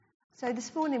So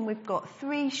this morning we've got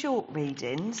 3 short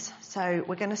readings. So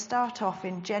we're going to start off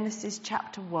in Genesis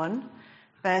chapter 1,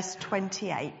 verse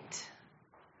 28.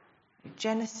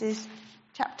 Genesis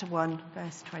chapter 1,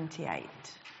 verse 28.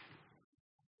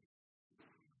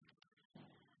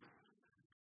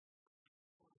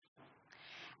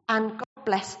 And God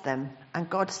blessed them, and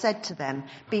God said to them,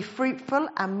 "Be fruitful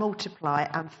and multiply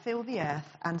and fill the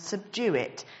earth and subdue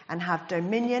it and have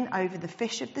dominion over the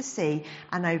fish of the sea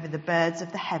and over the birds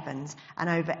of the heavens and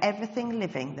over everything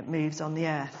living that moves on the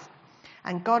earth."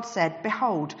 And God said,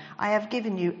 "Behold, I have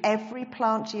given you every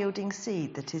plant yielding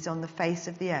seed that is on the face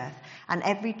of the earth and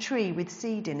every tree with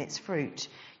seed in its fruit.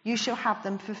 You shall have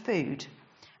them for food.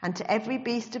 And to every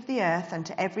beast of the earth, and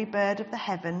to every bird of the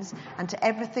heavens, and to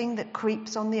everything that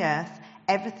creeps on the earth,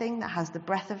 everything that has the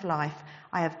breath of life,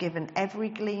 I have given every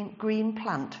green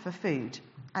plant for food."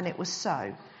 And it was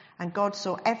so. And God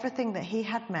saw everything that he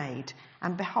had made,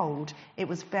 and behold, it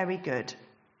was very good.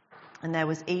 And there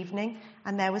was evening,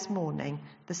 and there was morning,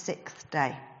 the 6th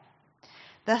day.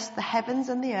 Thus the heavens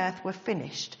and the earth were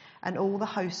finished, and all the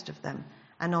host of them.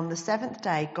 And on the 7th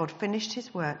day, God finished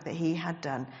his work that he had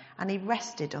done, and he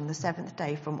rested on the 7th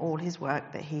day from all his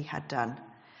work that he had done.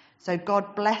 So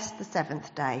God blessed the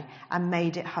 7th day and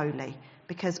made it holy,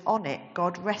 because on it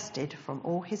God rested from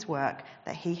all his work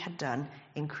that he had done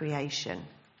in creation.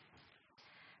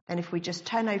 Then if we just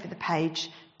turn over the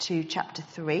page to chapter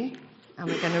 3, and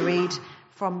we're going to read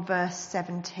from verse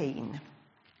 17.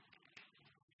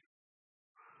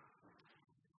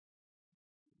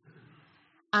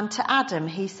 And to Adam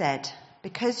he said,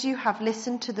 "Because you have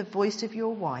listened to the voice of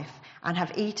your wife and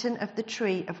have eaten of the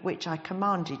tree of which I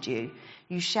commanded you,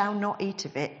 you shall not eat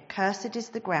of it. Cursed is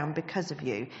the ground because of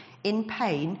you. In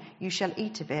pain you shall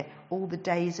eat of it all the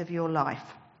days of your life.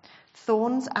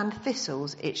 Thorns and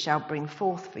thistles it shall bring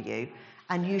forth for you,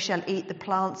 and you shall eat the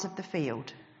plants of the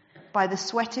field. By the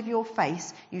sweat of your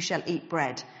face you shall eat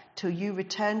bread, till you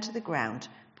return to the ground,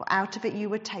 for out of it you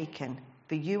were taken,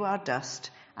 for you are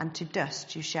dust, and to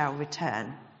dust you shall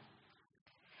return."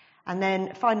 And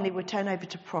then finally we turn over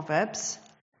to Proverbs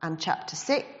and chapter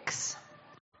 6.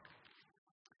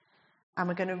 And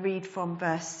we're going to read from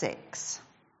verse 6.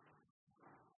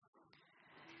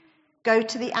 "Go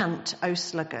to the ant, O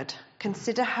sluggard,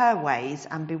 consider her ways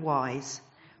and be wise.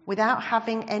 Without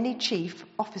having any chief,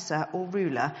 officer or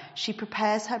ruler, she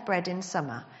prepares her bread in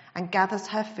summer and gathers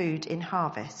her food in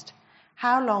harvest.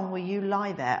 How long will you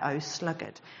lie there, O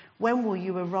sluggard? When will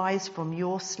you arise from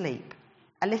your sleep?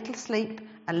 A little sleep,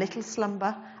 a little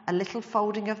slumber, a little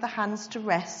folding of the hands to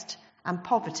rest, and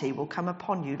poverty will come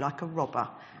upon you like a robber,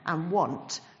 and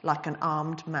want like an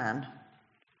armed man."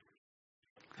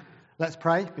 Let's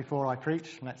pray before I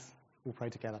preach. Let's all pray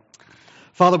together.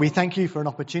 Father, we thank you for an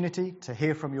opportunity to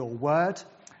hear from your word.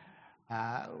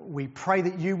 We pray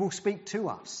that you will speak to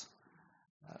us.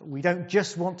 We don't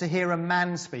just want to hear a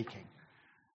man speaking.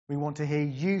 We want to hear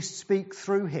you speak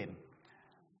through him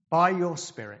by your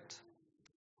Spirit.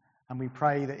 And we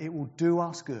pray that it will do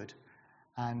us good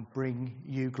and bring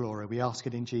you glory. We ask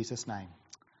it in Jesus' name.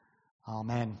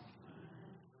 Amen.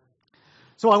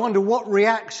 So I wonder, what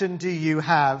reaction do you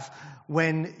have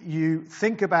when you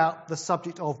think about the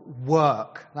subject of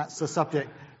work? That's the subject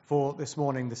for this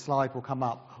morning. The slide will come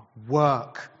up.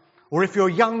 Work. Or if you're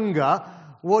younger,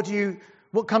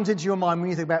 what comes into your mind when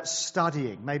you think about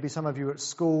studying? Maybe some of you are at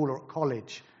school or at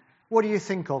college. What do you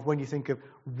think of when you think of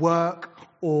work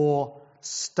or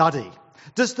study?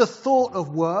 Does the thought of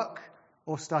work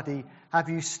or study have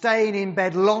you staying in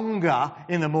bed longer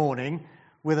in the morning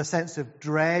with a sense of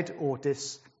dread or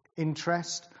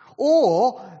disinterest?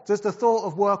 Or does the thought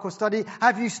of work or study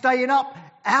have you staying up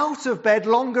out of bed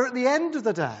longer at the end of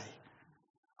the day?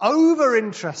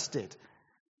 Over-interested,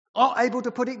 not able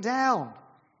to put it down.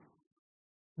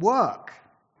 Work.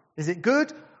 Is it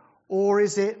good or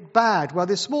is it bad? Well,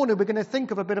 this morning we're going to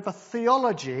think of a bit of a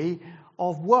theology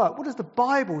of work. What does the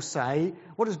Bible say?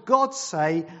 What does God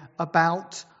say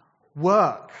about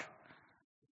work?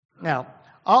 Now,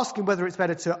 asking whether it's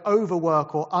better to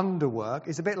overwork or underwork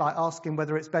is a bit like asking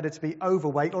whether it's better to be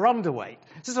overweight or underweight.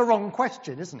 This is a wrong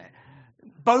question, isn't it?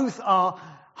 Both are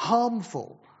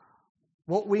harmful.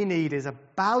 What we need is a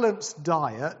balanced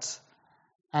diet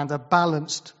and a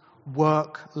balanced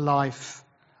work-life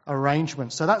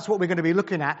arrangement. So that's what we're going to be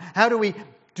looking at. How do we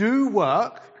do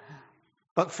work,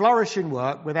 but flourish in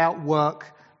work without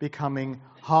work becoming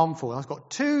harmful? I've got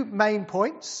 2 main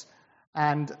points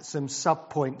and some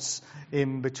sub-points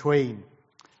in between.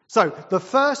 So the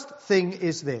first thing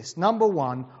is this. Number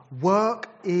 1, work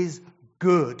is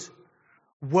good.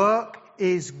 Work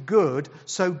is good,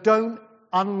 so don't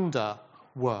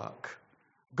underwork.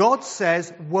 God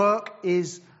says work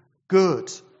is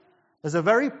good. There's a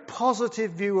very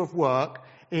positive view of work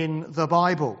in the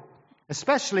Bible,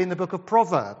 especially in the book of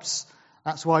Proverbs.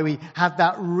 That's why we had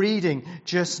that reading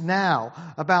just now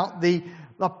about the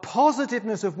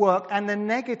positiveness of work and the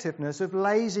negativeness of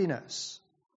laziness.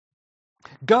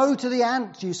 Go to the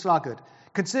ant, you sluggard.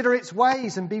 Consider its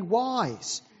ways and be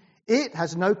wise. It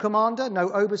has no commander, no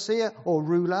overseer or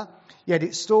ruler, yet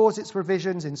it stores its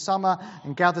provisions in summer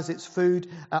and gathers its food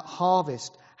at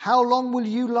harvest. How long will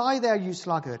you lie there, you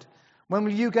sluggard? When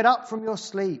will you get up from your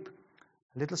sleep?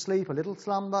 A little sleep, a little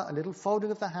slumber, a little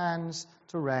folding of the hands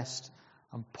to rest,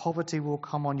 and poverty will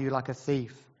come on you like a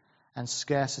thief, and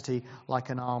scarcity like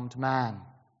an armed man.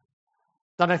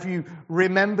 Don't know if you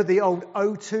remember the old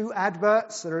O2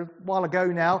 adverts. They're a while ago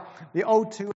now. The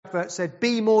old O2 advert said,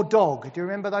 "Be more dog." Do you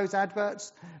remember those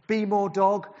adverts? Be more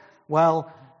dog.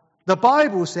 Well, the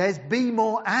Bible says, be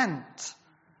more ant.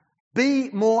 Be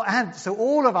more ant. So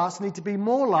all of us need to be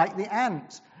more like the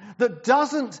ant that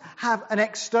doesn't have an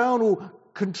external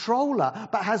controller,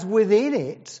 but has within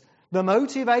it the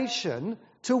motivation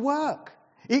to work.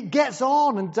 It gets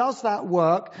on and does that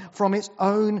work from its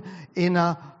own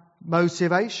inner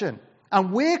motivation.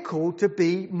 And we're called to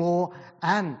be more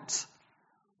ant.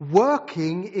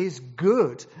 Working is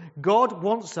good. God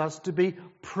wants us to be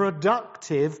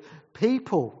productive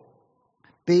people.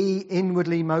 Be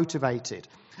inwardly motivated.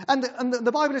 And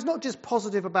the Bible is not just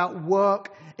positive about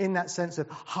work in that sense of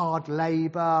hard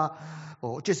labour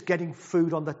or just getting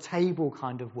food on the table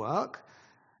kind of work.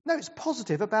 No, it's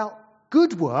positive about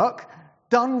good work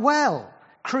done well,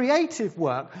 creative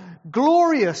work,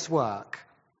 glorious work,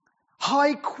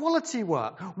 high quality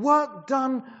work, work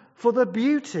done for the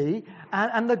beauty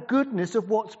and the goodness of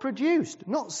what's produced,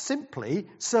 not simply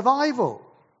survival.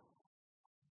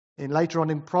 Later on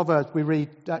in Proverbs we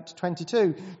read at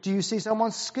 22, do you see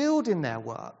someone skilled in their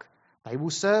work? They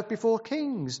will serve before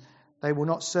kings. They will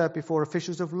not serve before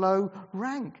officials of low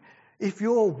rank. If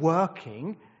you're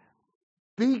working,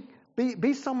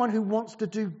 be someone who wants to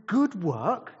do good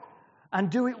work and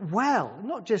do it well,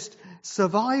 not just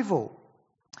survival.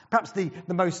 Perhaps the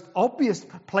most obvious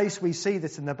place we see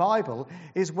this in the Bible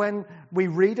is when we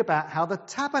read about how the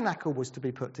tabernacle was to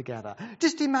be put together.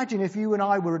 Just imagine if you and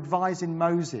I were advising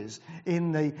Moses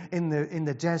in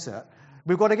the desert.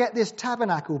 We've got to get this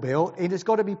tabernacle built, and it's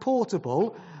got to be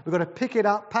portable. We've got to pick it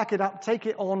up, pack it up, take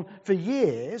it on for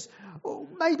years. Or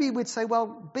maybe we'd say,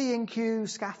 well, B&Q,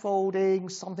 scaffolding,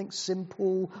 something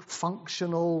simple,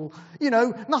 functional,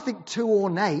 nothing too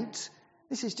ornate.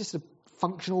 This is just a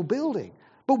functional building.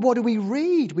 But what do we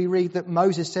read? We read that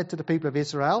Moses said to the people of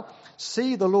Israel,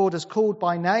 see, the Lord has called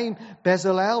by name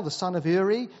Bezalel, the son of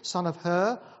Uri, son of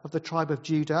Hur, of the tribe of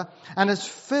Judah, and has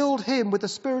filled him with the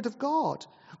Spirit of God,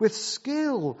 with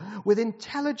skill, with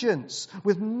intelligence,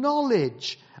 with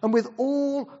knowledge, and with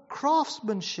all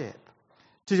craftsmanship,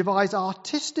 to devise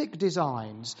artistic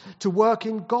designs, to work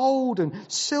in gold and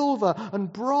silver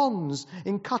and bronze,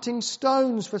 in cutting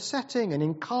stones for setting and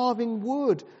in carving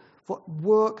wood, for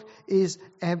work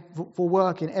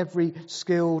in every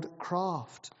skilled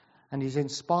craft. And he's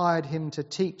inspired him to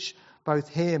teach both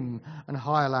him and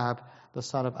Hielab, the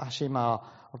son of Ashimah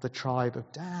of the tribe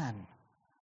of Dan.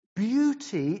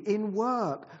 Beauty in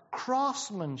work,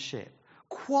 craftsmanship,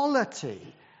 quality.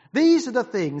 These are the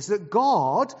things that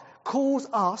God calls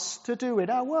us to do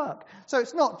in our work. So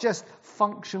it's not just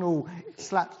functional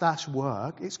slapdash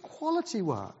work, it's quality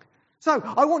work. So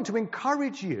I want to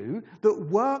encourage you that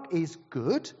work is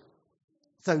good.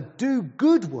 So do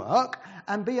good work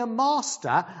and be a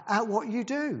master at what you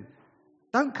do.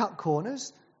 Don't cut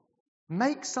corners.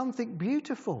 Make something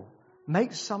beautiful.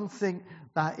 Make something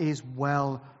that is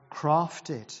well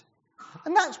crafted.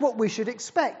 And that's what we should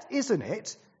expect, isn't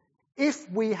it? If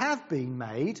we have been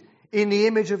made in the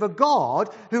image of a God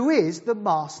who is the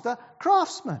master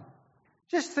craftsman.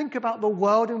 Just think about the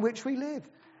world in which we live.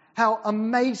 How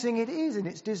amazing it is in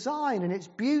its design and its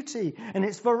beauty and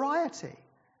its variety.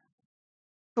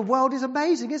 The world is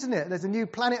amazing, isn't it? There's a new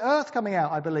Planet Earth coming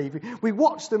out, I believe. We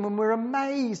watch them and we're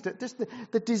amazed at just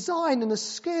the design and the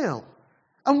skill.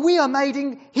 And we are made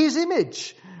in his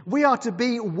image. We are to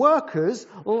be workers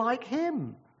like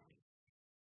him.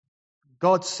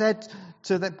 God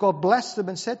blessed them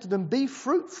and said to them, be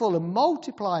fruitful and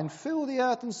multiply and fill the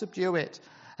earth and subdue it,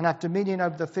 and have dominion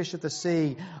over the fish of the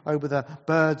sea, over the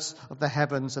birds of the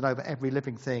heavens, and over every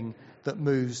living thing that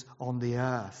moves on the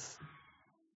earth.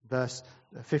 Verse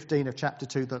 15 of chapter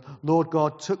 2, the Lord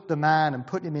God took the man and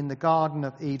put him in the Garden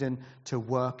of Eden to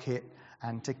work it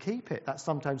and to keep it. That's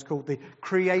sometimes called the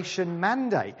creation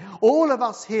mandate. All of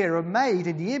us here are made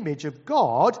in the image of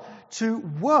God to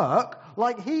work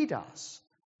like he does,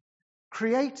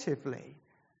 creatively,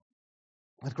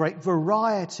 with great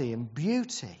variety and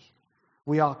beauty.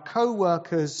 We are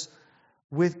co-workers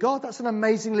with God. That's an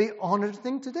amazingly honoured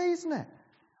thing to do, isn't it?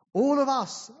 All of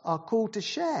us are called to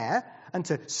share and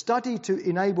to study to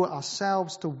enable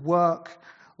ourselves to work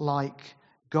like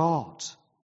God.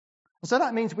 And so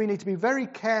that means we need to be very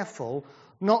careful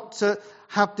not to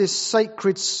have this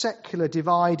sacred secular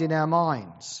divide in our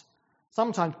minds.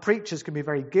 Sometimes preachers can be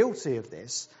very guilty of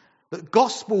this, that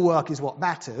gospel work is what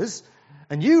matters,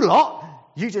 and you lot,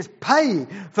 you just pay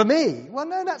for me. Well,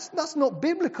 no, that's not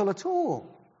biblical at all.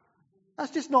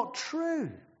 That's just not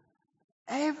true.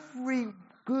 Every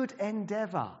good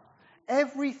endeavour,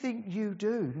 everything you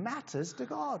do matters to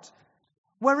God,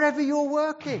 wherever you're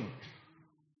working.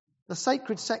 The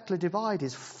sacred secular divide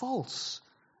is false,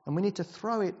 and we need to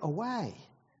throw it away.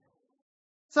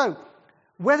 So,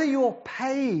 whether you're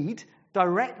paid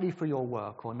directly for your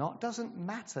work or not doesn't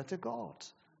matter to God.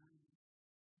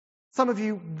 Some of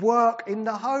you work in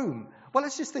the home. Well,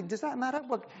 let's just think, does that matter?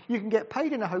 Well, you can get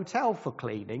paid in a hotel for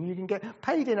cleaning. You can get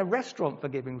paid in a restaurant for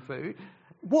giving food.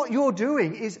 What you're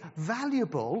doing is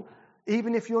valuable,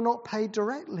 even if you're not paid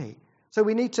directly. So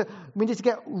we need to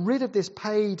get rid of this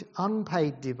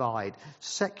paid-unpaid divide,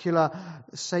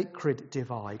 secular-sacred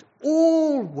divide.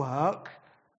 All work,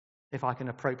 if I can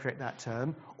appropriate that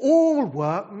term, all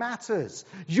work matters.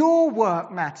 Your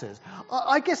work matters.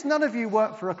 I guess none of you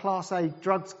work for a Class A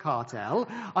drugs cartel.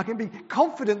 I can be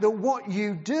confident that what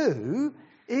you do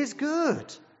is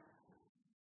good.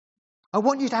 I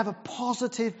want you to have a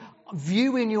positive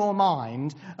view in your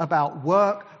mind about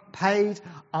work, paid,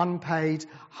 unpaid,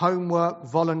 homework,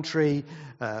 voluntary,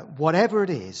 whatever it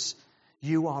is.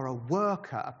 You are a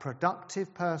worker, a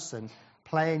productive person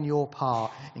playing your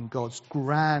part in God's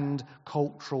grand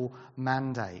cultural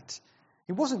mandate.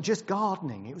 It wasn't just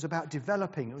gardening. It was about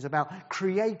developing. It was about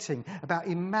creating, about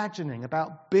imagining,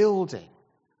 about building.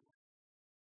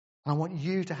 And I want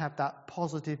you to have that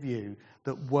positive view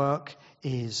that work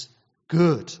is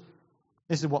good.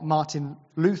 This is what Martin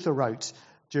Luther wrote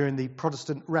during the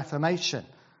Protestant Reformation.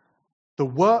 The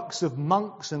works of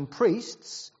monks and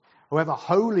priests, however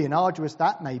holy and arduous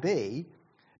that may be,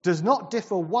 does not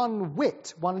differ one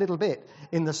little bit,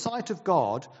 in the sight of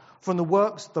God from the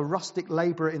works of the rustic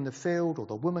labourer in the field or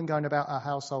the woman going about her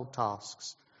household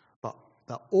tasks, but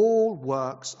that all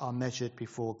works are measured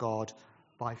before God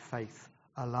by faith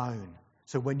alone.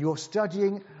 So when you're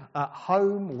studying at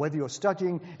home, whether you're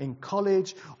studying in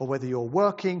college or whether you're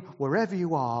working, wherever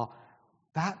you are,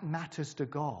 that matters to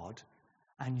God,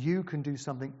 and you can do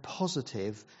something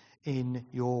positive in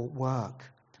your work.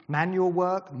 Manual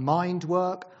work, mind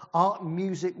work, art and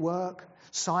music work,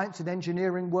 science and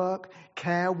engineering work,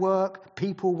 care work,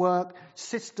 people work,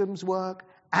 systems work,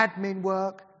 admin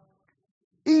work,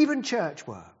 even church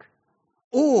work.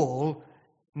 All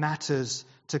matters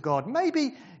to God.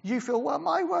 Maybe you feel, well,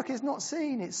 my work is not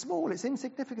seen, it's small, it's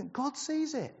insignificant. God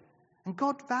sees it, and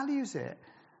God values it,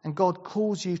 and God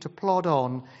calls you to plod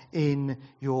on in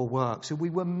your work. So we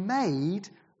were made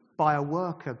by a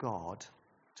worker God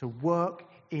to work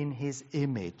in his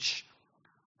image.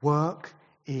 Work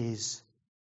is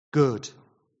good.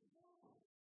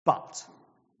 But,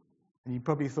 and you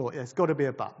probably thought, there's got to be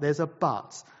a but. There's a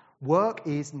but. Work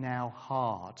is now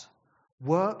hard.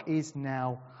 Work is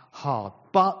now hard.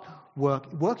 But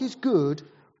work is good,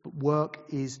 but work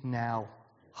is now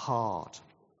hard.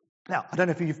 Now, I don't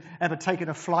know if you've ever taken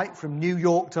a flight from New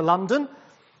York to London.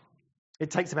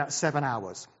 It takes about 7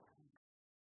 hours.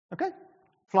 Okay?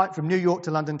 Flight from New York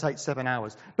to London takes 7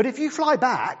 hours. But if you fly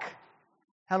back,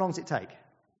 how long does it take?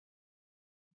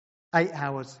 8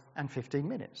 hours and 15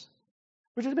 minutes.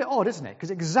 Which is a bit odd, isn't it?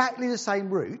 Because exactly the same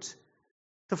route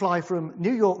to fly from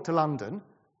New York to London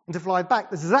and to fly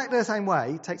back exactly the same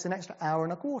way takes an extra hour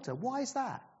and a quarter. Why is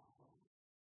that?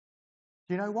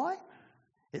 Do you know why?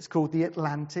 It's called the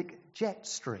Atlantic jet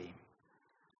stream.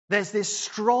 There's this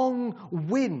strong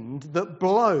wind that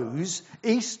blows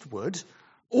eastward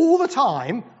all the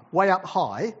time, way up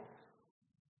high,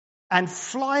 and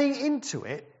flying into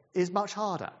it is much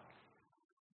harder.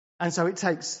 And so it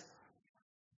takes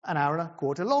an hour and a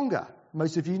quarter longer.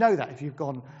 Most of you know that if you've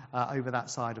gone over that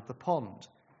side of the pond.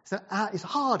 So it's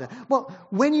harder. Well,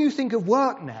 when you think of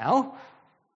work now,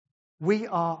 we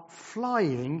are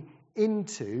flying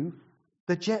into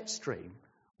the jet stream.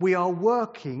 We are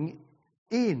working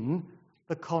in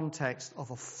the context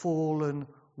of a fallen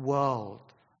world.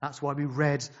 That's why we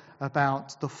read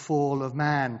about the fall of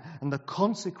man and the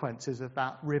consequences of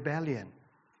that rebellion.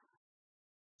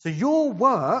 So your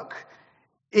work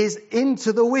is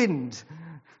into the wind.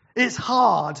 It's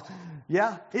hard.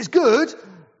 Yeah, it's good,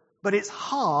 but it's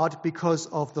hard because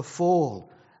of the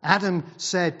fall. Adam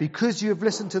said, because you have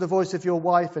listened to the voice of your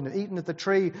wife and eaten of the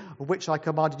tree of which I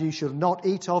commanded you shall not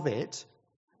eat of it,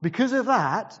 because of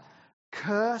that,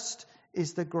 cursed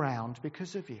is the ground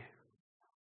because of you.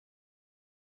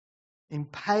 In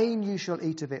pain you shall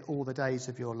eat of it all the days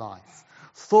of your life.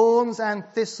 Thorns and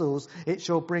thistles it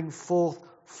shall bring forth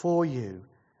for you,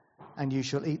 and you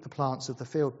shall eat the plants of the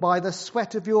field. By the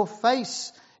sweat of your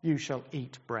face you shall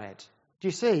eat bread. Do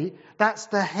you see? That's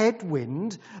the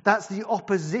headwind. That's the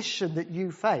opposition that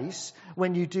you face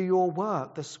when you do your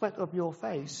work. The sweat of your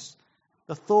face.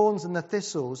 The thorns and the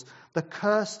thistles. The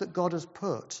curse that God has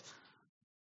put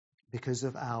because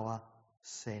of our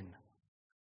sin.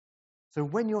 So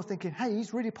when you're thinking, hey,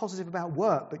 he's really positive about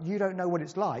work, but you don't know what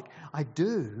it's like. I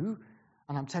do.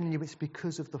 And I'm telling you, it's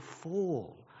because of the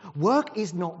fall. Work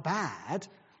is not bad.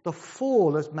 The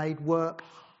fall has made work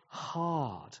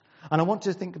hard. And I want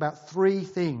to think about three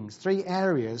things, three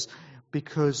areas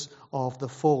because of the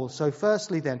fall. So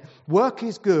firstly then, work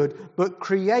is good, but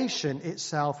creation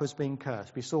itself has been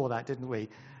cursed. We saw that, didn't we,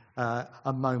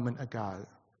 a moment ago.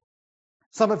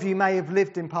 Some of you may have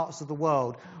lived in parts of the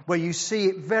world where you see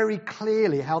it very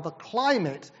clearly how the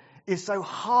climate is so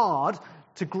hard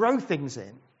to grow things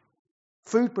in.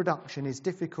 Food production is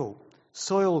difficult.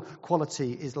 Soil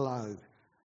quality is low.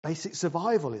 Basic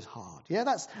survival is hard. Yeah,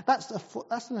 that's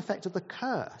an effect of the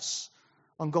curse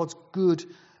on God's good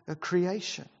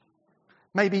creation.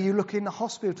 Maybe you look in the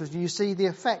hospitals and you see the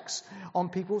effects on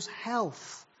people's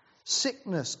health,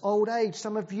 sickness, old age.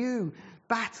 Some of you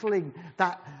battling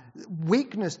that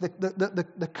weakness,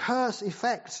 the curse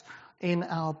effect in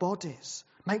our bodies.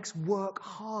 Makes work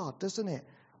hard, doesn't it?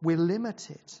 We're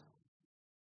limited.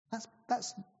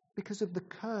 That's because of the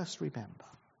curse, remember.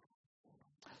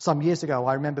 Some years ago,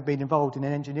 I remember being involved in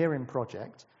an engineering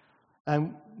project,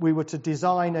 and we were to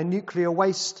design a nuclear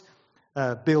waste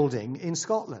building in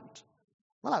Scotland.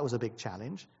 Well, that was a big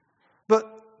challenge. But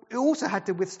it also had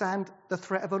to withstand the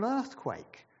threat of an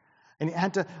earthquake, and it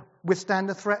had to withstand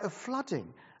the threat of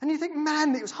flooding. And you think,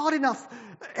 man, it was hard enough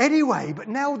anyway, but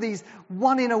now these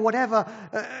one in a whatever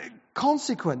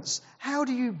consequence. How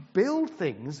do you build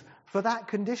things for that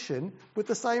condition with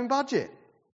the same budget?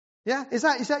 Yeah, is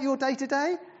that your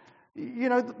day-to-day? You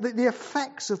know, the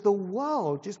effects of the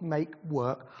world just make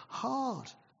work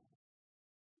hard.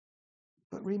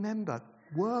 But remember,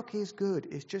 work is good.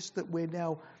 It's just that we're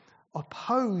now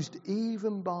opposed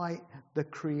even by the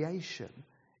creation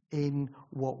in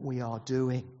what we are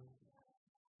doing.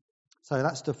 So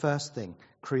that's the first thing.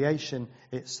 Creation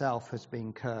itself has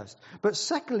been cursed. But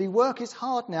secondly, work is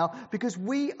hard now because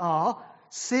we are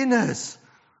sinners.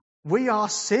 We are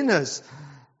sinners.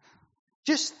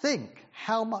 Just think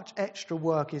how much extra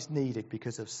work is needed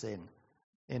because of sin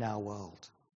in our world.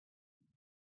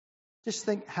 Just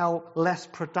think how less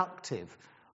productive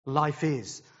life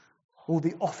is. All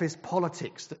the office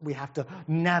politics that we have to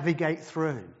navigate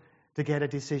through to get a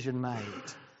decision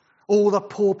made. All the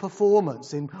poor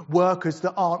performance in workers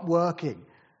that aren't working.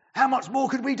 How much more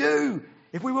could we do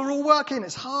if we were all working?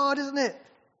 It's hard, isn't it?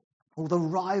 All the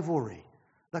rivalry,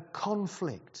 the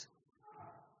conflict.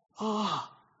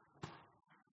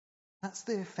 That's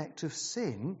the effect of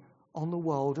sin on the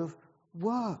world of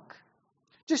work.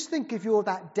 Just think if you're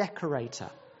that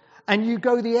decorator and you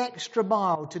go the extra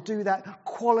mile to do that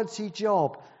quality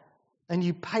job and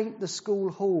you paint the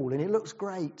school hall and it looks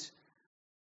great.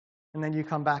 And then you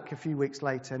come back a few weeks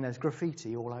later and there's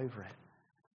graffiti all over it.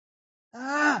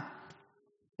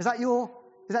 Is that your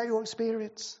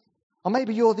experience? Or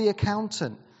maybe you're the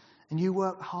accountant and you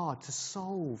work hard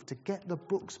to get the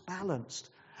books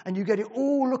balanced. And you get it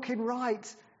all looking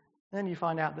right. And then you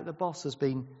find out that the boss has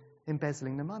been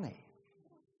embezzling the money.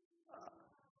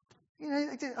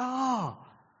 Or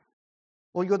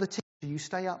you're the teacher, you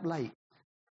stay up late.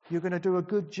 You're going to do a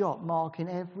good job marking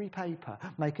every paper,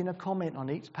 making a comment on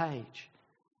each page.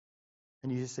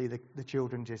 And you just see the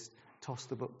children just toss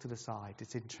the book to the side,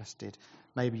 disinterested.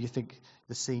 Maybe you think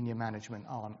the senior management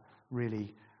aren't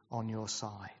really on your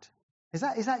side. Is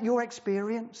that your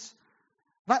experience?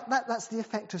 That's the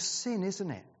effect of sin, isn't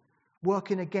it?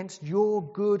 Working against your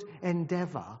good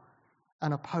endeavour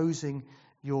and opposing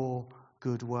your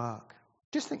good work.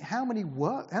 Just think how many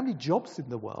jobs in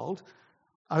the world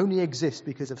only exist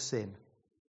because of sin.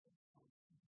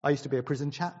 I used to be a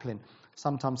prison chaplain.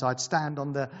 Sometimes I'd stand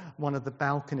on one of the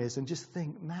balconies and just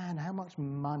think, man, how much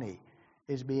money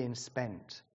is being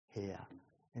spent here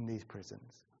in these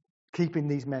prisons? Keeping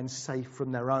these men safe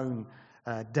from their own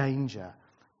danger.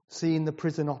 Seeing the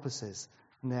prison officers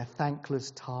and their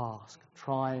thankless task,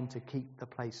 trying to keep the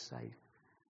place safe.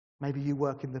 Maybe you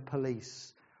work in the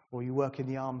police or you work in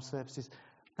the armed services.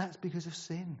 That's because of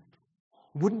sin.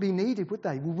 wouldn't be needed, would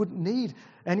they? We wouldn't need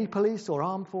any police or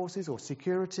armed forces or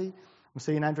security. I'm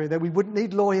seeing Andrea there. We wouldn't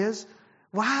need lawyers.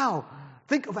 Wow.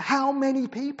 Think of how many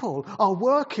people are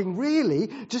working really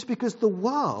just because the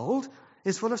world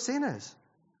is full of sinners.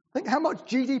 Think how much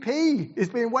GDP is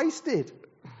being wasted.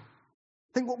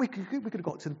 Think what we could have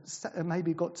got to,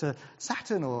 maybe got to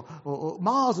Saturn or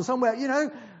Mars or somewhere,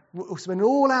 we'll spend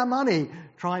all our money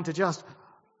trying to just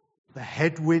the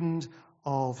headwind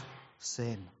of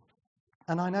sin.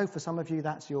 And I know for some of you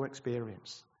that's your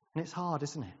experience. And it's hard,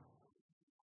 isn't it?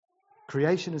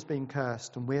 Creation has been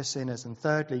cursed and we're sinners. And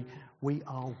thirdly, we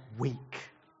are weak.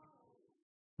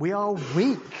 We are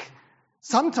weak.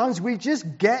 Sometimes we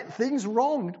just get things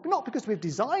wrong. Not because we've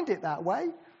designed it that way,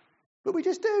 but we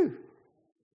just do.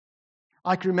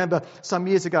 I can remember some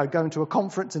years ago going to a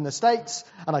conference in the States,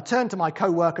 and I turned to my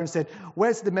co-worker and said,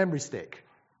 "Where's the memory stick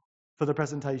for the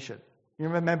presentation?" You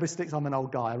remember memory sticks? I'm an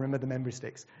old guy. I remember the memory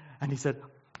sticks. And he said,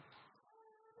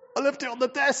 "I left it on the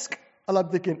desk." And I'm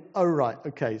thinking, oh, right,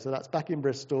 okay, so that's back in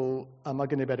Bristol. Am I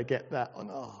going to better get that?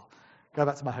 Go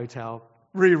back to my hotel,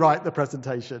 rewrite the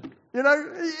presentation.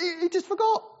 He just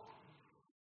forgot.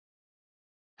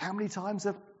 How many times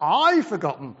have I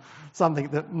forgotten something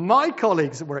that my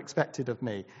colleagues were expected of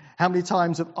me? How many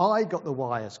times have I got the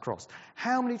wires crossed?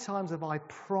 How many times have I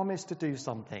promised to do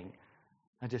something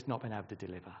and just not been able to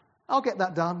deliver? I'll get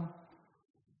that done.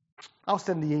 I'll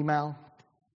send the email.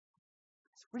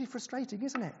 It's really frustrating,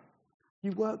 isn't it?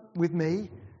 You work with me,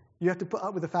 you have to put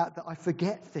up with the fact that I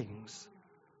forget things.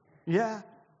 Yeah.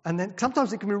 And then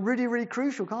sometimes it can be really, really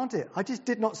crucial, can't it? I just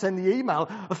did not send the email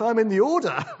if I'm in the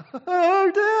order.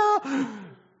 Oh, dear.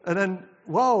 And then,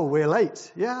 whoa, we're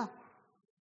late. Yeah.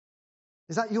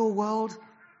 Is that your world?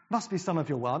 Must be some of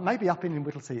your world. Maybe up in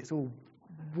Whittlesea, it's all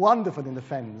wonderful in the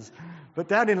Fens. But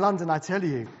down in London, I tell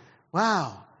you,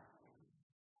 wow.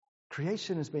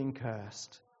 Creation has been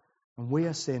cursed. And we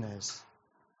are sinners.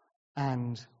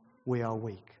 And we are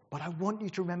weak. But I want you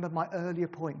to remember my earlier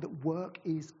point that work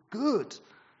is good.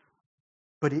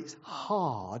 But it's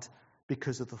hard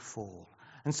because of the fall.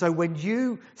 And so when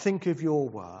you think of your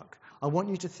work, I want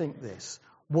you to think this.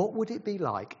 What would it be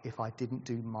like if I didn't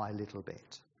do my little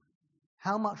bit?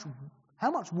 How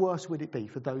much worse would it be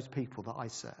for those people that I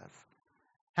serve?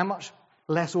 How much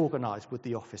less organised would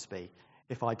the office be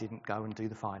if I didn't go and do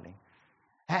the filing?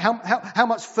 How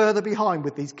much further behind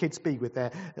would these kids be with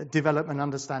their development and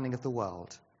understanding of the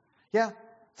world? Yeah?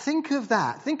 Think of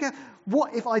that. Think of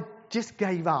what if I just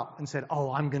gave up and said,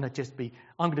 I'm going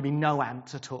to be no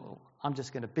ant at all. I'm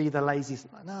just going to be the laziest.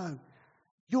 No.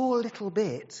 Your little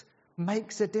bit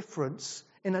makes a difference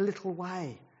in a little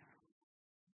way.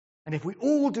 And if we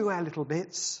all do our little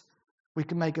bits, we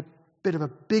can make a bit of a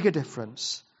bigger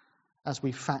difference as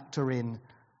we factor in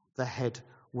the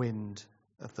headwind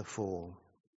of the fall.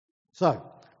 So,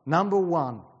 number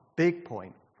one, big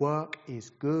point. Work is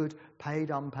good, paid,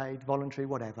 unpaid, voluntary,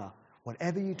 whatever.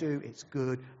 Whatever you do, it's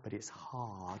good, but it's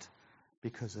hard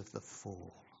because of the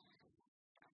fall.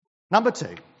 Number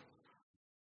two,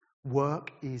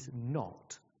 work is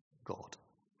not God.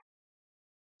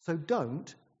 So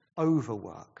don't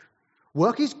overwork.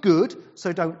 Work is good,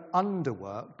 so don't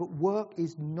underwork, but work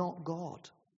is not God.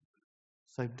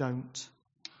 So don't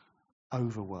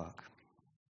overwork.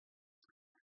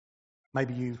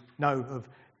 Maybe you know of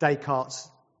Descartes'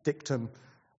 dictum,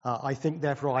 I think,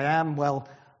 therefore I am. Well,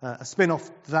 a spin-off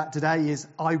to that today is,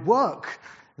 I work,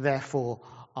 therefore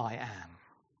I am.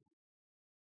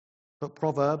 But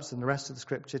Proverbs and the rest of the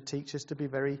Scripture teach us to be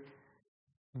very,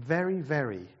 very,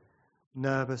 very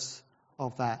nervous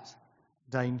of that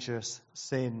dangerous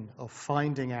sin of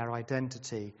finding our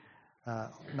identity,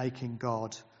 making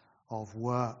God of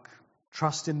work.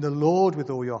 Trust in the Lord with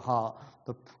all your heart,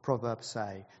 the Proverbs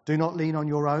say. Do not lean on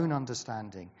your own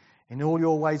understanding. In all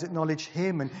your ways acknowledge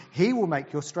him, and he will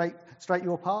make your straight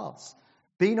your paths.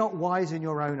 Be not wise in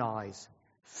your own eyes.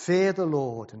 Fear the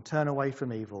Lord and turn away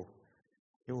from evil.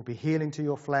 It will be healing to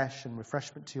your flesh and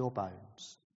refreshment to your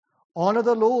bones. Honour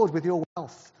the Lord with your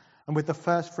wealth and with the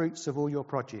first fruits of all your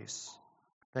produce.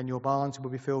 Then your barns will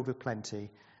be filled with plenty,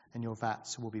 and your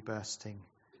vats will be bursting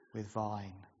with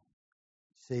wine.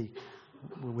 See,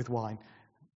 with wine.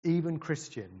 Even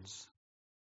Christians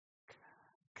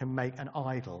can make an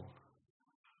idol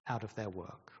out of their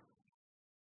work.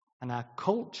 And our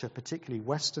culture, particularly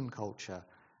Western culture,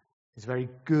 is very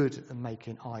good at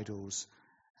making idols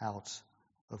out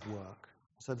of work.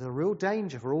 So there's a real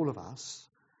danger for all of us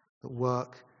that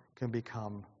work can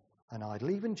become an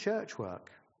idol. Even church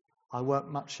work. I work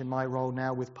much in my role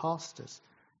now with pastors.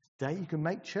 Today you can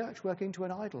make church work into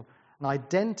an idol. An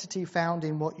identity found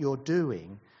in what you're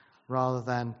doing rather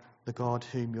than the God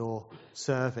whom you're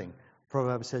serving.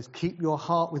 Proverbs says, keep your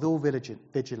heart with all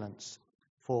vigilance,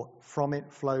 for from it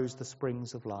flows the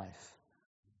springs of life.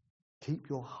 Keep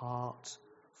your heart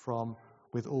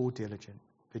with all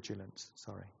vigilance.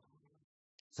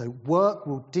 So work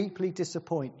will deeply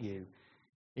disappoint you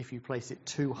if you place it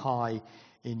too high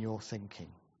in your thinking.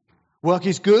 Work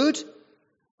is good,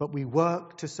 but we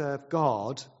work to serve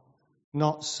God,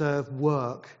 not serve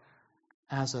work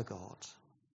as a God.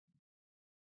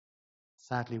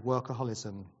 Sadly,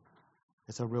 workaholism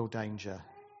is a real danger,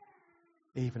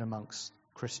 even amongst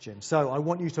Christians. So I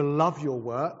want you to love your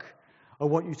work. I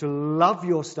want you to love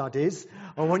your studies.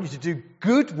 I want you to do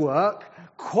good work,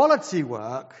 quality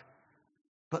work,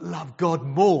 but love God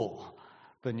more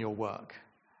than your work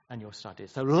and your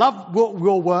studies. So love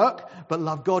your work, but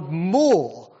love God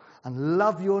more, and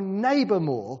love your neighbour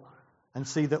more, and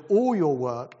see that all your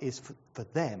work is for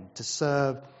them, to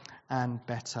serve and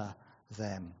better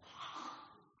them.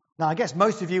 Now, I guess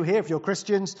most of you here, if you're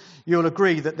Christians, you'll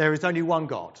agree that there is only one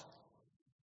God,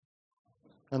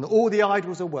 and that all the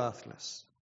idols are worthless.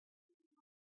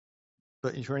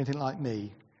 But if you're anything like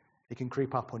me, it can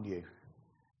creep up on you,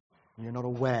 and you're not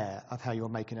aware of how you're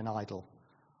making an idol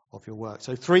of your work.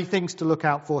 So 3 things to look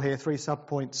out for here, 3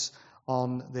 subpoints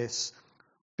on this.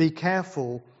 Be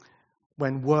careful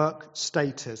when work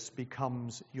status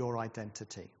becomes your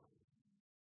identity.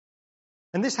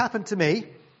 And this happened to me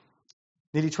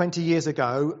nearly 20 years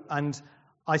ago, and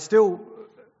I still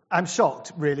am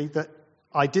shocked, really, that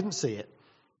I didn't see it.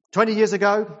 20 years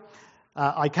ago,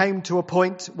 I came to a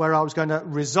point where I was going to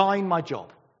resign my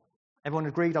job. Everyone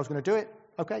agreed I was going to do it.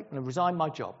 Okay, I'm going to resign my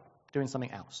job, doing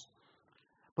something else.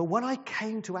 But when I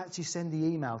came to actually send the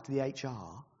email to the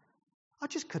HR, I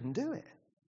just couldn't do it.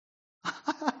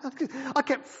 I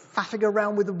kept faffing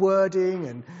around with the wording,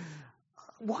 and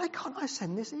why can't I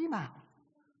send this email?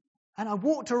 And I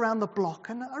walked around the block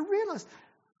and I realised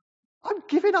I'm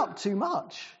giving up too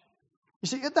much. You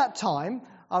see, at that time,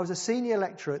 I was a senior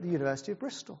lecturer at the University of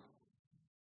Bristol.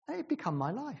 And it had become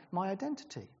my life, my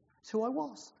identity. It's who I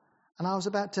was. And I was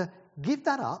about to give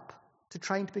that up to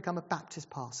train to become a Baptist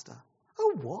pastor.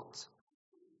 Oh, what?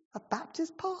 A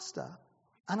Baptist pastor?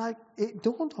 And it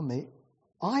dawned on me,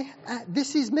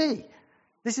 this is me.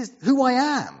 This is who I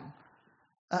am.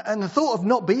 And the thought of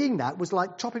not being that was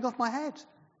like chopping off my head,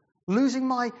 losing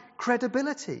my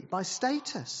credibility, my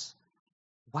status.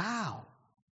 Wow.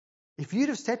 If you'd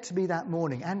have said to me that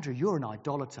morning, Andrew, you're an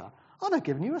idolater, I'd have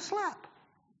given you a slap.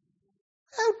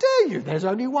 How dare you? There's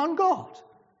only one God.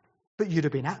 But you'd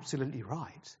have been absolutely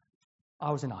right.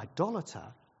 I was an idolater,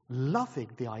 loving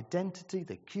the identity,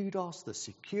 the kudos, the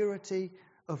security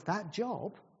of that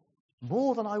job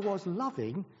more than I was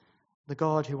loving the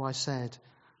God who I said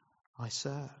I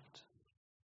served.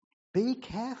 Be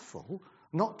careful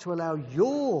not to allow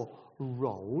your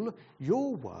role,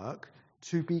 your work,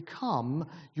 to become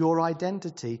your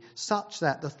identity, such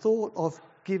that the thought of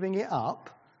giving it up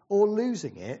or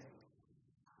losing it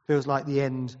feels like the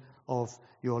end of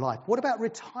your life. What about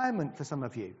retirement for some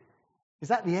of you? Is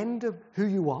that the end of who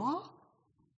you are?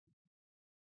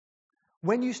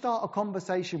 When you start a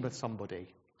conversation with somebody,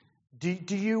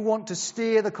 do you want to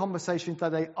steer the conversation so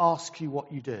they ask you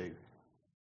what you do?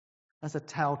 That's a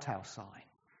telltale sign,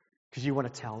 because you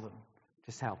want to tell them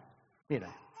just how, hey.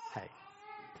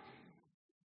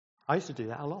 I used to do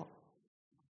that a lot.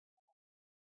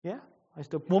 Yeah, I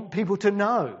used to want people to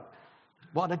know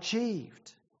what I'd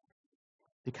achieved.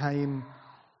 Became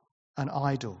an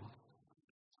idol.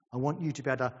 I want you to be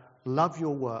able to love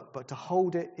your work, but to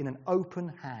hold it in an open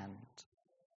hand.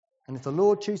 And if the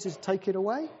Lord chooses to take it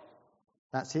away,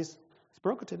 that's his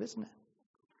prerogative, isn't it?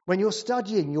 When you're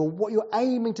studying, what you're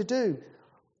aiming to do,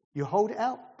 you hold it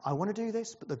out. I want to do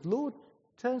this, but the Lord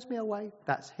turns me away.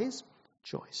 That's his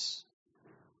choice.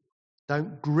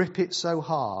 Don't grip it so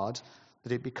hard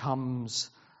that it becomes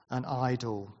an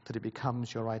idol, that it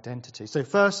becomes your identity. So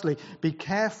firstly, be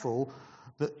careful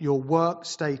that your work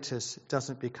status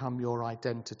doesn't become your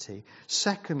identity.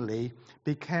 Secondly,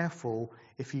 be careful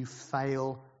if you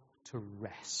fail to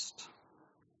rest.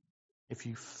 If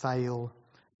you fail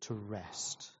to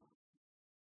rest.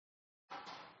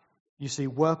 You see,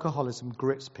 workaholism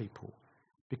grips people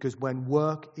because when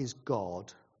work is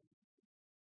God,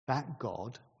 that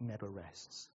God never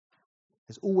rests.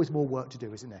 There's always more work to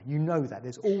do, isn't there? You know that.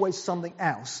 There's always something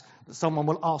else that someone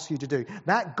will ask you to do.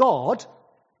 That God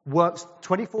works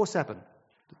 24/7.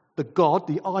 The God,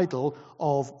 the idol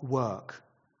of work.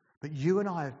 But you and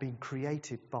I have been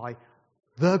created by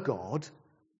the God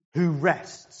who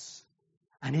rests.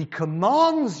 And he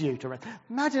commands you to rest.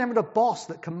 Imagine having a boss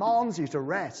that commands you to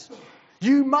rest.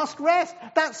 You must rest.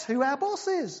 That's who our boss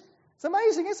is. It's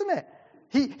amazing, isn't it?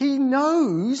 He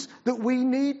knows that we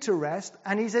need to rest,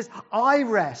 and he says, I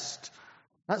rest.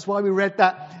 That's why we read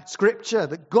that scripture,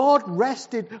 that God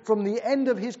rested from the end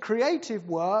of his creative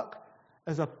work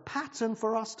as a pattern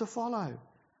for us to follow.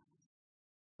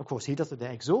 Of course, he doesn't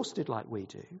get exhausted like we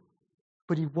do,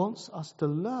 but he wants us to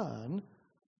learn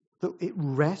that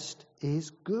rest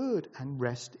is good and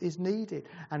rest is needed.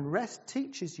 And rest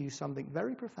teaches you something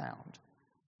very profound,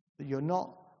 that you're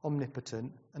not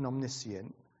omnipotent and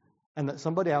omniscient, and that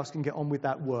somebody else can get on with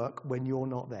that work when you're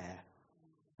not there.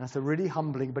 That's a really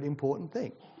humbling but important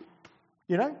thing.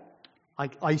 You know,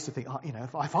 I used to think,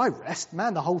 if I rest,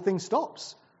 man, the whole thing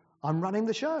stops. I'm running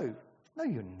the show. No,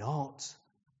 you're not.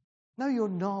 No, you're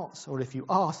not. Or if you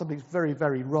are, something's very,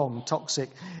 very wrong, toxic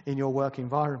in your work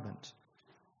environment.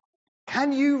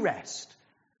 Can you rest?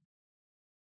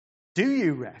 Do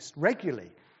you rest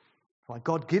regularly? Why,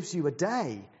 God gives you a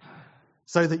day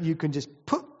so that you can just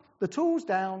put the tools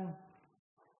down,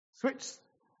 switch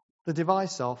the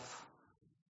device off,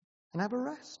 and have a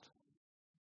rest.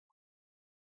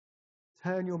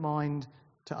 Turn your mind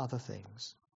to other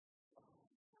things.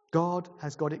 God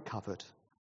has got it covered.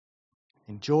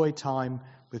 Enjoy time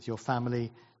with your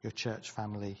family, your church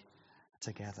family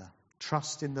together.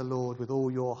 Trust in the Lord with all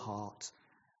your heart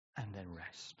and then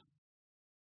rest.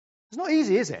 It's not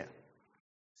easy, is it?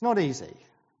 It's not easy.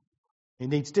 It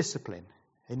needs discipline.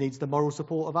 It needs the moral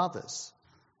support of others.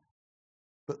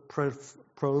 But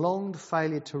prolonged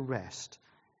failure to rest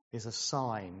is a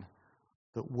sign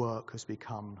that work has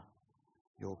become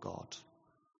your God.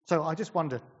 So I just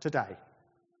wonder today,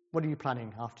 what are you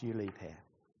planning after you leave here?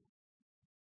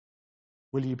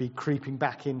 Will you be creeping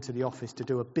back into the office to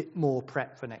do a bit more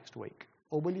prep for next week?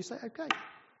 Or will you say, okay,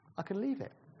 I can leave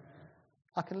it.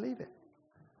 I can leave it.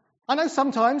 I know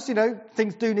sometimes,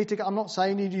 things do need to go. I'm not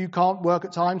saying you can't work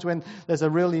at times when there's a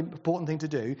really important thing to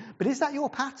do. But is that your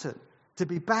pattern, to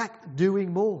be back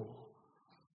doing more?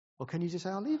 Or can you just say,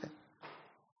 I'll leave it?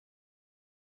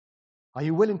 Are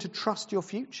you willing to trust your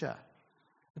future?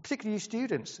 And particularly you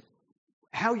students,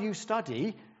 how you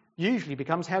study usually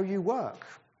becomes how you work.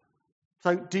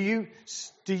 So do you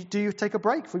take a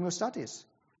break from your studies?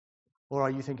 Or are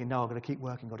you thinking, no, I've got to keep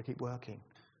working, got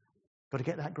to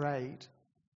get that grade?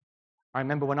 I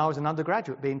remember when I was an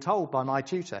undergraduate being told by my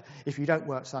tutor, if you don't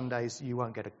work Sundays, you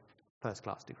won't get a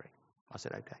first-class degree. I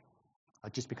said, okay.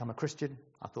 I'd just become a Christian.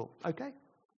 I thought, okay.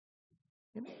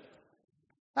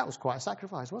 That was quite a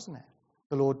sacrifice, wasn't it?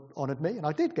 The Lord honoured me, and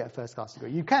I did get a first-class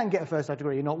degree. You can get a first-class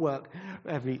degree and not work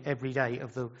every day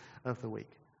of the week.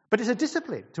 But it's a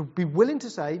discipline to be willing to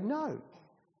say, no,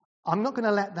 I'm not going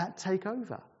to let that take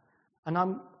over.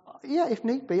 And if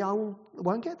need be,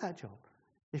 won't get that job.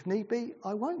 If need be,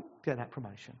 I won't get that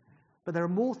promotion. But there are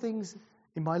more things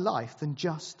in my life than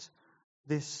just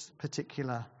this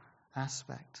particular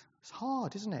aspect. It's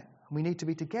hard, isn't it? And we need to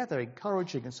be together,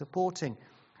 encouraging and supporting,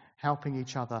 helping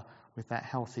each other with that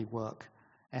healthy work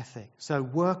ethic. So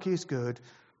work is good.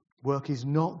 Work is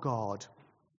not God.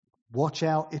 Watch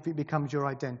out if it becomes your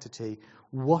identity.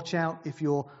 Watch out if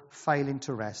you're failing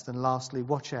to rest. And lastly,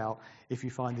 watch out if you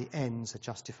find the ends are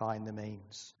justifying the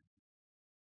means.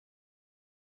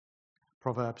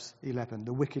 Proverbs 11,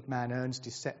 the wicked man earns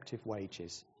deceptive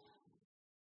wages.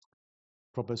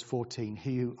 Proverbs 14,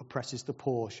 he who oppresses the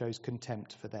poor shows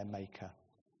contempt for their maker.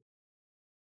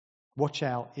 Watch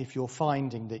out if you're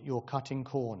finding that you're cutting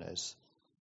corners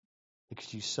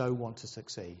because you so want to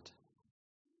succeed.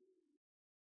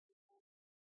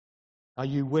 Are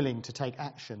you willing to take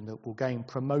action that will gain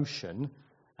promotion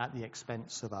at the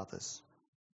expense of others?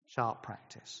 Sharp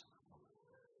practice.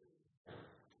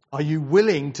 Are you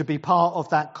willing to be part of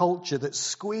that culture that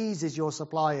squeezes your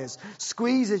suppliers,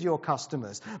 squeezes your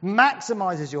customers,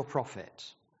 maximizes your profit?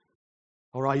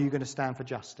 Or are you going to stand for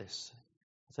justice?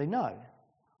 Say, no,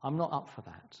 I'm not up for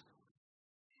that.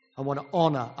 I want to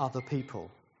honour other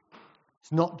people.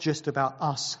 It's not just about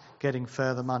us getting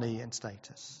further money and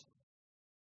status.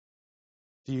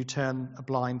 Do you turn a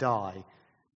blind eye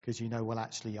because you know, well,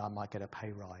 actually, I might get a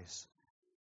pay rise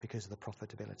because of the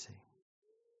profitability?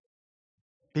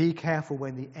 Be careful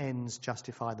when the ends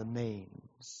justify the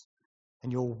means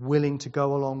and you're willing to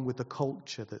go along with the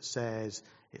culture that says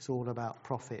it's all about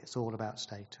profit, it's all about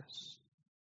status.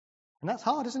 And that's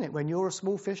hard, isn't it? When you're a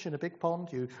small fish in a big pond,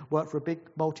 you work for a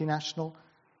big multinational.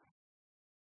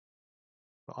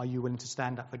 But are you willing to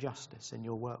stand up for justice in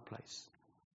your workplace?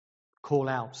 Call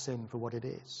out sin for what it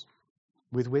is,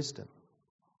 with wisdom.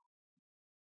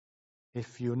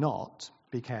 If you're not,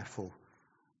 be careful.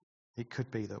 It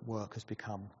could be that work has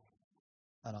become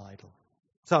an idol.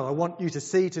 So I want you to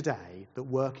see today that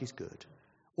work is good.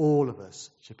 All of us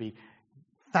should be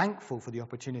thankful for the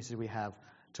opportunity we have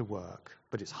to work.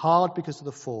 But it's hard because of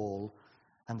the fall,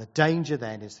 and the danger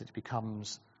then is that it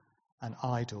becomes an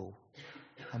idol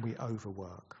and we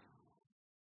overwork.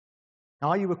 Now,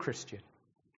 are you a Christian?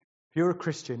 If you're a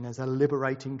Christian, there's a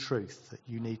liberating truth that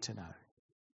you need to know.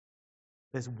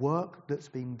 There's work that's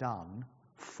been done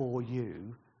for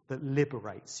you that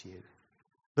liberates you.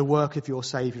 The work of your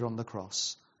Saviour on the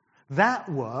cross. That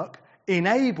work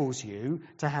enables you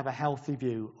to have a healthy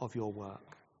view of your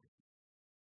work.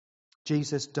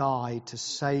 Jesus died to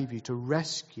save you, to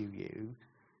rescue you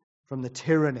from the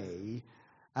tyranny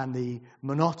and the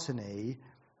monotony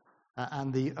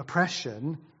and the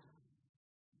oppression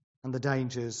and the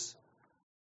dangers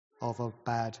of a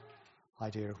bad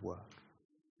idea of work.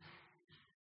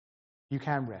 You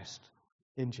can rest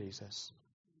in Jesus.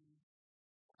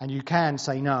 And you can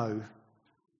say no,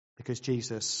 because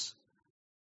Jesus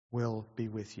will be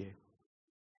with you.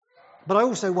 But I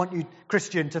also want you,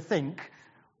 Christian, to think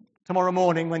tomorrow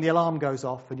morning when the alarm goes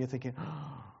off and you're thinking,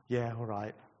 oh, yeah, all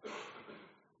right.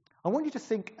 I want you to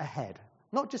think ahead,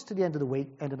 not just to the end of the week,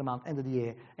 end of the month, end of the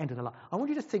year, end of the life. I want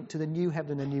you to think to the new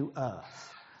heaven and the new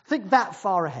earth. Think that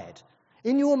far ahead.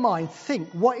 In your mind, think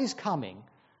what is coming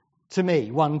to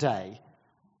me one day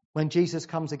when Jesus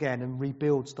comes again and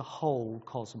rebuilds the whole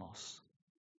cosmos.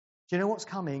 Do you know what's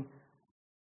coming?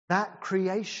 That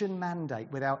creation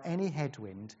mandate without any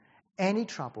headwind, any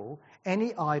trouble,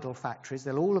 any idol factories,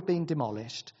 they'll all have been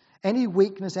demolished, any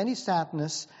weakness, any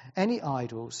sadness, any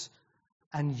idols,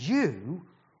 and you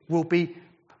will be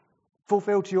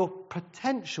fulfilled to your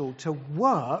potential to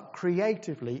work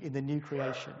creatively in the new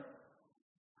creation.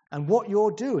 And what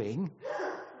you're doing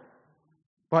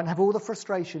won't have all the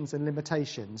frustrations and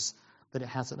limitations that it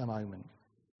has at the moment.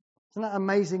 Isn't that an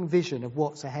amazing vision of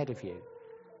what's ahead of you?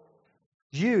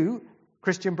 You,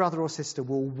 Christian brother or sister,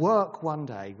 will work one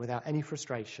day without any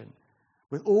frustration,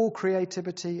 with all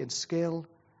creativity and skill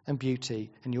and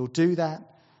beauty. And you'll do that,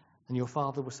 and your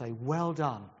Father will say, well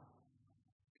done.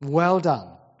 Well done.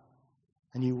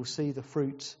 And you will see the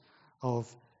fruit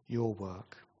of your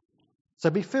work. So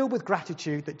be filled with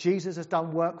gratitude that Jesus has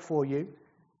done work for you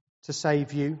to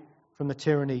save you from the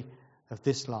tyranny of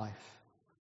this life.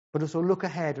 But also look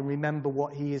ahead and remember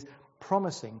what he is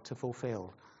promising to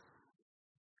fulfill.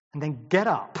 And then get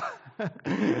up,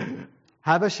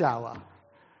 have a shower,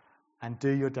 and do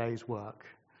your day's work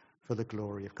for the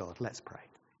glory of God. Let's pray.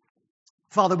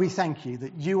 Father, we thank you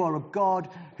that you are a God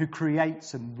who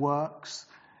creates and works,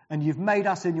 and you've made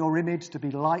us in your image to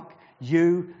be like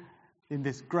you in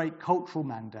this great cultural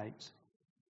mandate.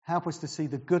 Help us to see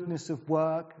the goodness of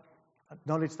work,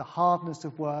 acknowledge the hardness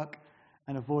of work,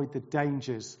 and avoid the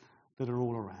dangers that are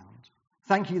all around.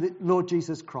 Thank you, that, Lord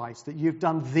Jesus Christ, that you've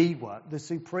done the work, the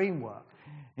supreme work,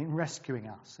 in rescuing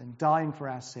us, in dying for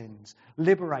our sins,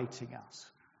 liberating us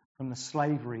from the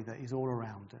slavery that is all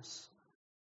around us.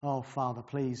 Oh, Father,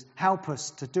 please help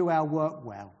us to do our work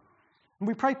well. And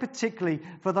we pray particularly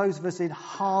for those of us in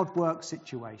hard work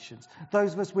situations,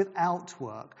 those of us without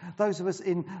work, those of us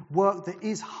in work that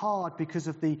is hard because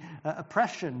of the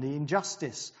oppression, the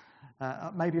injustice,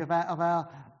 maybe of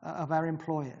our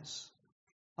employers.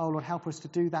 Oh, Lord, help us to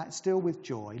do that still with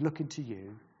joy, looking to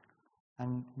you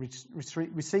and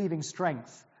receiving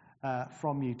strength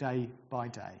from you day by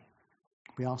day.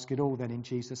 We ask it all then in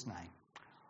Jesus' name.